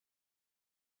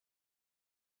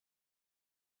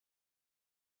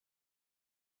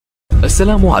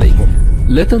السلام عليكم.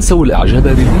 لا تنسوا الاعجاب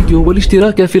بالفيديو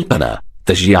والاشتراك في القناة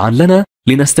تشجيعا لنا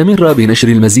لنستمر بنشر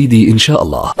المزيد ان شاء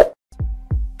الله.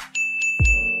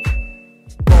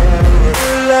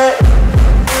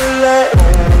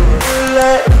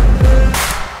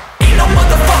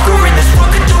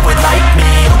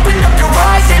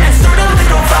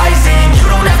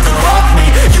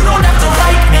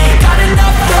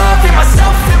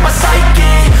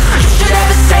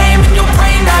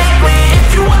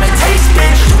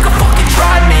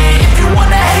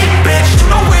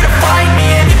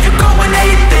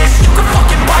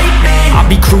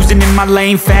 Cruising in my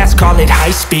lane fast, call it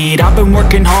high speed. I've been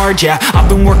working hard, yeah, I've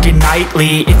been working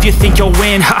nightly. If you think you'll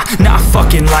win, ha, not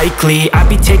fucking likely. I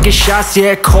be taking shots,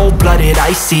 yeah, cold-blooded,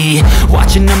 icy.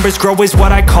 Watching numbers grow is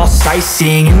what I call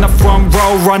sightseeing. In the front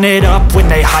row, run it up when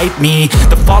they hype me.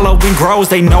 The following grows,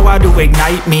 they know how to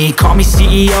ignite me. Call me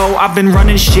CEO, I've been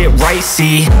running shit right,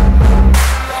 see.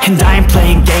 And I ain't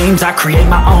playing games, I create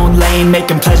my own lane,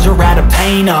 making pleasure out of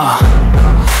pain,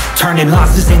 turning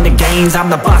losses into gains. I'm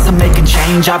the boss, I'm making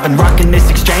change. I've been rocking this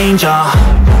exchange,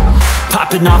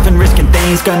 popping off and risking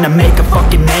things. Gonna make a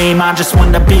fucking name. I just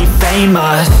wanna be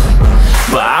famous,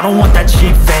 but I don't want that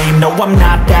cheap fame. No, I'm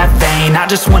not that vain. I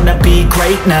just wanna be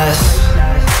greatness.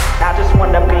 I just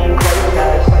wanna be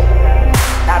greatness.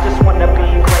 I just wanna be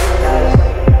greatness.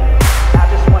 I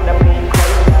just wanna be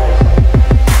greatness.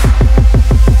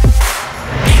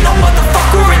 Ain't no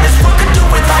motherfucker in this world can do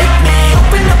it like me.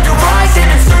 Open up your eyes and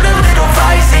insert a little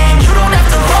rising. You don't have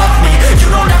to love me, you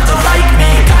don't have to like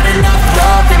me. Got enough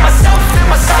love in myself, in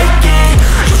my psyche.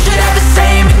 You should have the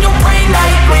same in your brain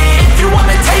nightly. If you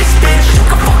wanna taste, bitch, you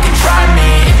can fucking try me.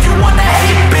 If you wanna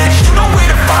hate, bitch, you know where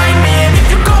to find me. And if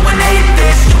you go and hate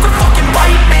this, you can fucking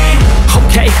bite me.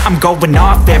 Okay, I'm going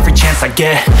off every chance I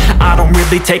get. I don't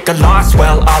really take a loss,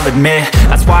 well, I'll admit.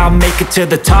 That's why I'll make it to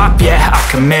the top, yeah, I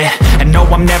commit. And no,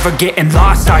 I'm never getting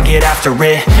lost, I get after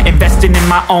it. Investing in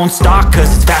my own stock, cause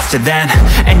it's faster than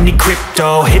any crypto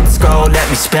hits go, let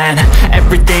me spend.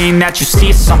 Everything that you see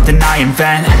is something I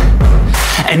invent,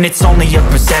 and it's only a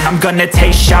percent. I'm gonna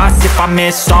take shots, if I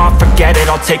miss all, forget it.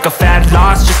 I'll take a fat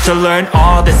loss just to learn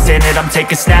all that's in it. I'm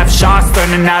taking snapshots,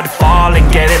 learning how to fall and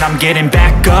get it. I'm getting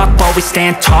back up, always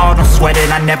stand tall, don't sweat it.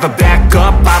 I never back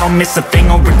up, I don't miss a thing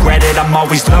or regret it. I'm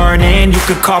always learning, you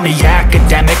could call me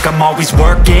academic. I'm always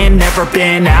working, never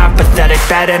been apathetic.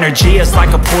 Bad energy is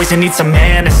like a poison, needs some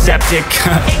antiseptic.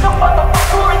 Ain't no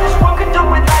motherfucker in this world can do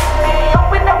it like me.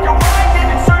 Open up your eyes and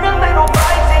insert a little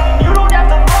rising. You don't have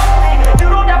to love me, you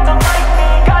don't have to like me.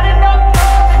 Got enough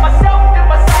love in myself, in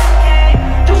my psyche.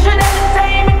 You should have the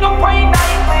same in your brain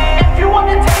nightly. If you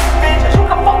wanna taste, bitch, you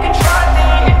can fucking try me.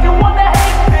 If you wanna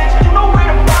hate, bitch, you know where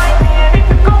to find me. And if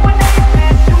you go and hate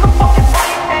this, you can fucking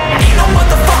fight me. Ain't no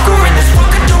motherfucker in this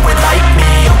world can do it like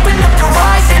me. Open up your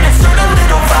eyes and insert a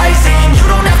little rising. You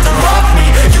don't have to love me,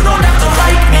 you don't have to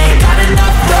like me. Got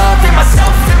enough love in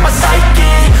myself, in my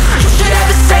psyche. You should have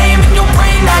the same in your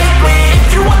brain nightly. If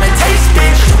you wanna taste,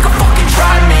 bitch, you can fucking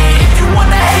try me. If you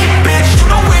wanna hate, bitch, you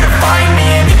know where to find me.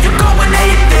 And if you go and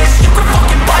hate this, you can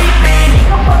fucking bite me.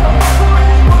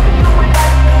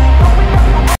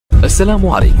 السلام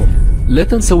عليكم. لا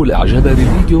تنسوا الاعجاب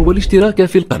بالفيديو والاشتراك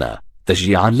في القناة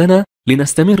تشجيعا لنا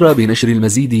لنستمر بنشر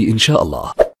المزيد ان شاء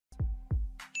الله.